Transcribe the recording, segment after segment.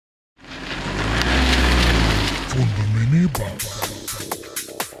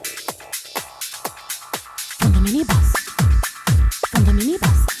VodoMiniBus. VodoMiniBus.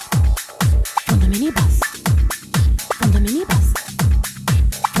 VodoMiniBus. VodoMiniBus. VodoMiniBus.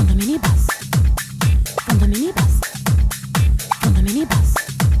 VodoMiniBus. VodoMiniBus.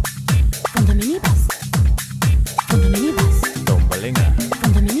 VodoMiniBus. VodoMiniBus. Tombalinga.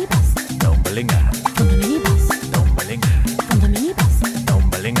 VodoMiniBus. Tombalinga. VodoMiniBus. Tombalinga. VodoMiniBus.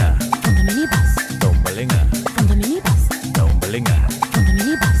 Tombalinga. VodoMiniBus. Tombalinga. VodoMiniBus. Tombalinga.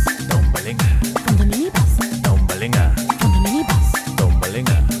 VodoMiniBus. Tombalinga. VodoMiniBus. Tombalinga. VodoMiniBus. Tombalinga. VodoMiniBus.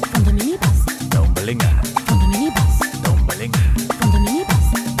 Tombalinga. VodoMiniBus. Tombalinga. VodoMiniBus. Tombalinga. VodoMiniBus.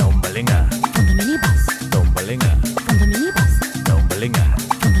 Tombalinga. VodoMiniBus. Tombalinga.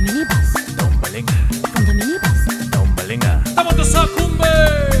 VodoMiniBus. Tombalinga. VodoMiniBus. Tombalinga. Tamata sakumbe,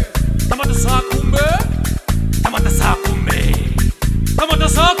 tamata sakumbe, tamata sakumbe, tamata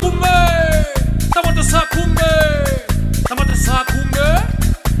sakumbe.